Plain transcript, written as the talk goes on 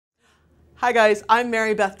Hi guys, I'm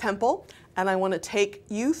Mary Beth Temple, and I want to take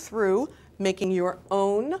you through making your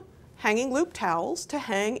own hanging loop towels to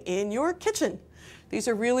hang in your kitchen. These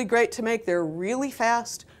are really great to make. They're really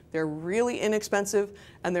fast, they're really inexpensive,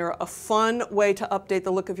 and they're a fun way to update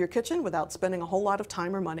the look of your kitchen without spending a whole lot of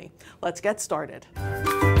time or money. Let's get started.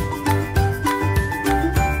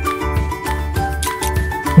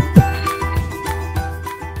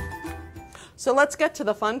 So let's get to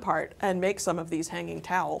the fun part and make some of these hanging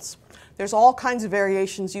towels. There's all kinds of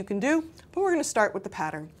variations you can do, but we're going to start with the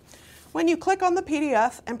pattern. When you click on the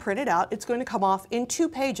PDF and print it out, it's going to come off in 2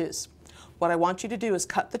 pages. What I want you to do is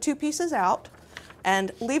cut the 2 pieces out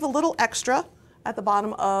and leave a little extra at the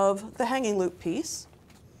bottom of the hanging loop piece,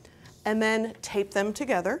 and then tape them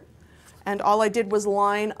together. And all I did was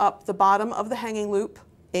line up the bottom of the hanging loop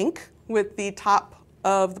ink with the top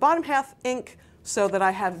of the bottom half ink so that I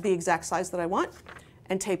have the exact size that I want,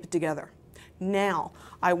 and tape it together. Now,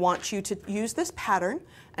 I want you to use this pattern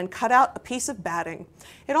and cut out a piece of batting.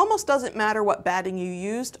 It almost doesn't matter what batting you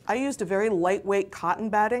used. I used a very lightweight cotton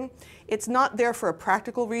batting. It's not there for a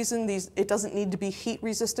practical reason. It doesn't need to be heat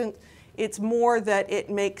resistant. It's more that it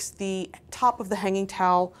makes the top of the hanging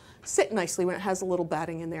towel sit nicely when it has a little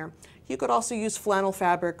batting in there. You could also use flannel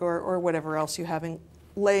fabric or whatever else you have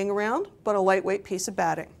laying around, but a lightweight piece of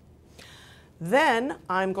batting. Then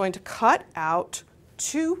I'm going to cut out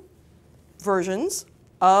 2 versions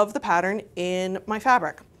of the pattern in my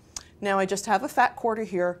fabric. Now I just have a fat quarter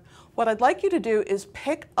here. What I'd like you to do is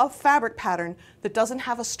pick a fabric pattern that doesn't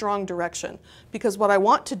have a strong direction, because what I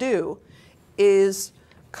want to do is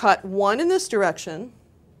cut one in this direction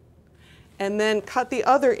and then cut the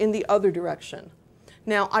other in the other direction.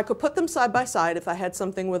 Now I could put them side by side if I had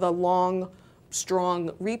something with a long,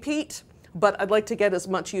 strong repeat, but I'd like to get as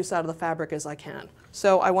much use out of the fabric as I can.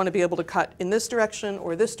 So I want to be able to cut in this direction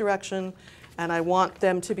or this direction, and I want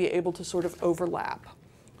them to be able to sort of overlap.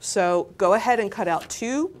 So go ahead and cut out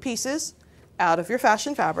 2 pieces out of your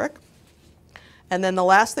fashion fabric. And then the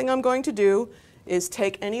last thing I'm going to do is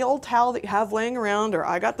take any old towel that you have laying around, or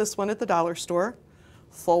I got this one at the dollar store,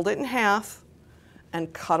 fold it in half,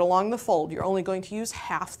 and cut along the fold. You're only going to use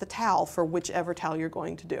half the towel for whichever towel you're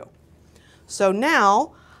going to do. So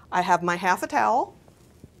now I have my half a towel,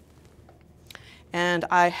 and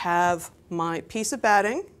I have my piece of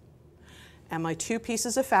batting and my 2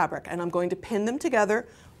 pieces of fabric, and I'm going to pin them together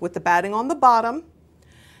with the batting on the bottom,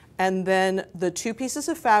 and then the 2 pieces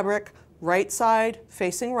of fabric right side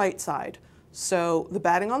facing right side. So the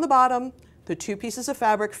batting on the bottom, the 2 pieces of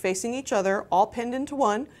fabric facing each other, all pinned into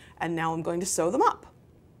one, and now I'm going to sew them up.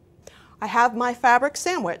 I have my fabric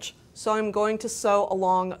sandwich. So I'm going to sew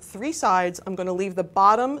along 3 sides. I'm going to leave the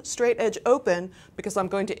bottom straight edge open because I'm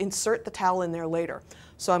going to insert the towel in there later.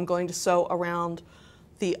 So I'm going to sew around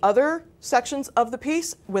the other sections of the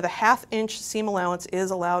piece with a 1/2 inch seam allowance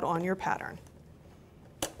is allowed on your pattern.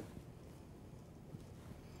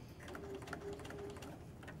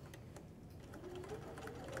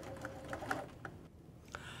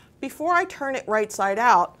 Before I turn it right side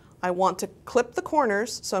out, I want to clip the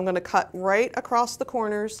corners. So I'm going to cut right across the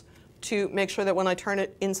corners to make sure that when I turn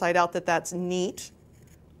it inside out that that's neat.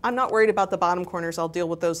 I'm not worried about the bottom corners, I'll deal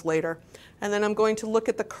with those later. And then I'm going to look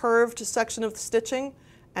at the curved section of the stitching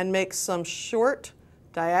and make some short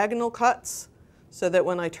diagonal cuts so that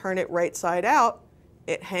when I turn it right side out,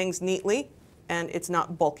 it hangs neatly and it's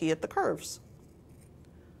not bulky at the curves.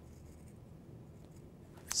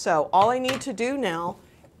 So all I need to do now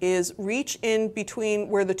is reach in between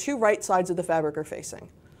where the 2 right sides of the fabric are facing.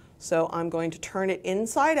 So I'm going to turn it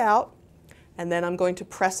inside out, and then I'm going to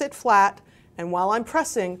press it flat, and while I'm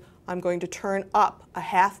pressing, I'm going to turn up a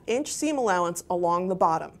 1/2 inch seam allowance along the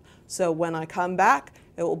bottom. So when I come back,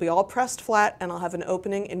 it will be all pressed flat, and I'll have an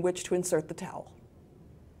opening in which to insert the towel.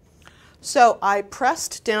 So I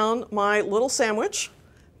pressed down my little sandwich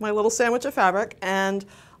of fabric, and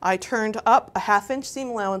I turned up a 1/2 inch seam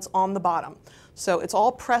allowance on the bottom. So it's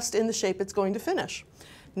all pressed in the shape it's going to finish.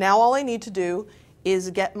 Now all I need to do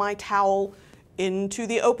is get my towel into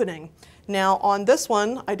the opening. Now on this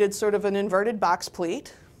one, I did sort of an inverted box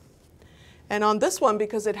pleat. And on this one,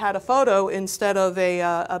 because it had a photo instead of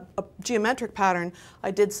a geometric pattern,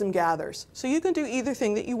 I did some gathers. So you can do either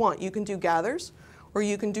thing that you want. You can do gathers or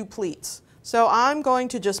you can do pleats. So I'm going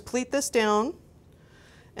to just pleat this down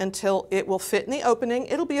until it will fit in the opening.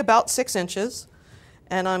 It'll be about 6 inches.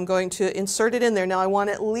 And I'm going to insert it in there. Now I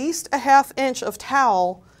want at least a 1/2 inch of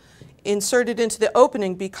towel inserted into the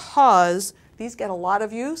opening because these get a lot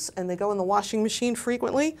of use and they go in the washing machine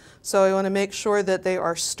frequently. So I want to make sure that they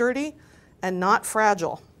are sturdy and not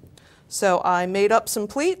fragile. So I made up some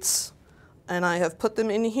pleats and I have put them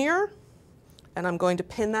in here And I'm going to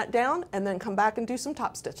pin that down and then come back and do some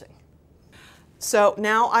top stitching. So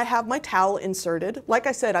now I have my towel inserted. Like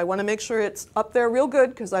I said, I want to make sure it's up there real good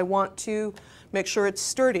because I want to make sure it's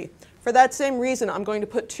sturdy. For that same reason, I'm going to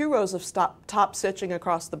put 2 rows of top stitching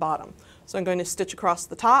across the bottom. So I'm going to stitch across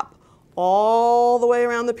the top, all the way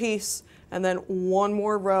around the piece, and then 1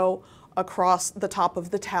 more row across the top of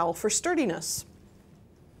the towel for sturdiness.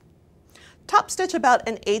 Top stitch about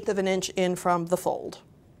 1/8 of an inch in from the fold.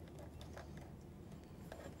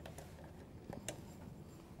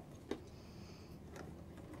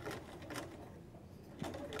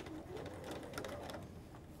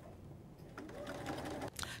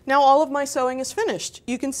 Now all of my sewing is finished.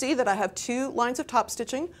 You can see that I have 2 lines of top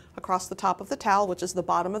stitching across the top of the towel, which is the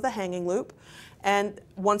bottom of the hanging loop. And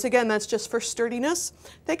once again, that's just for sturdiness.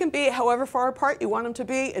 They can be however far apart you want them to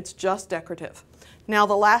be. It's just decorative. Now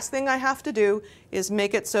the last thing I have to do is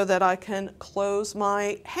make it so that I can close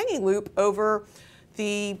my hanging loop over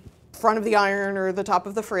the front of the iron or the top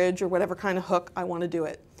of the fridge or whatever kind of hook I want to do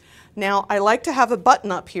it. Now I like to have a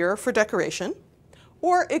button up here for decoration.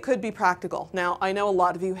 Or it could be practical. Now, I know a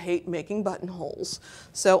lot of you hate making buttonholes.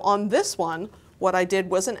 So on this one, what I did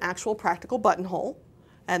was an actual practical buttonhole,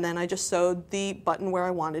 and then I just sewed the button where I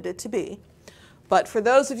wanted it to be. But for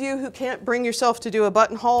those of you who can't bring yourself to do a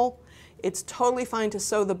buttonhole, it's totally fine to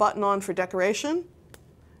sew the button on for decoration,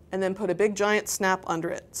 and then put a big giant snap under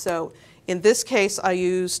it. So in this case, I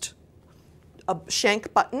used a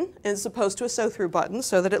shank button as opposed to a sew-through button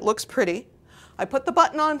so that it looks pretty. I put the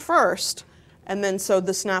button on first, and then sewed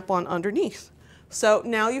the snap-on underneath. So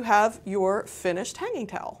now you have your finished hanging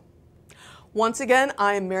towel. Once again,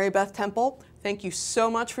 I am Mary Beth Temple. Thank you so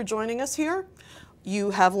much for joining us here.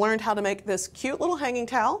 You have learned how to make this cute little hanging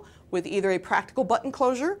towel with either a practical button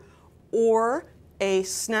closure or a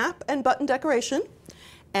snap and button decoration.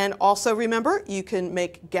 And also remember, you can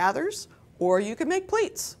make gathers or you can make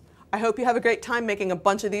pleats. I hope you have a great time making a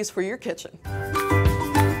bunch of these for your kitchen.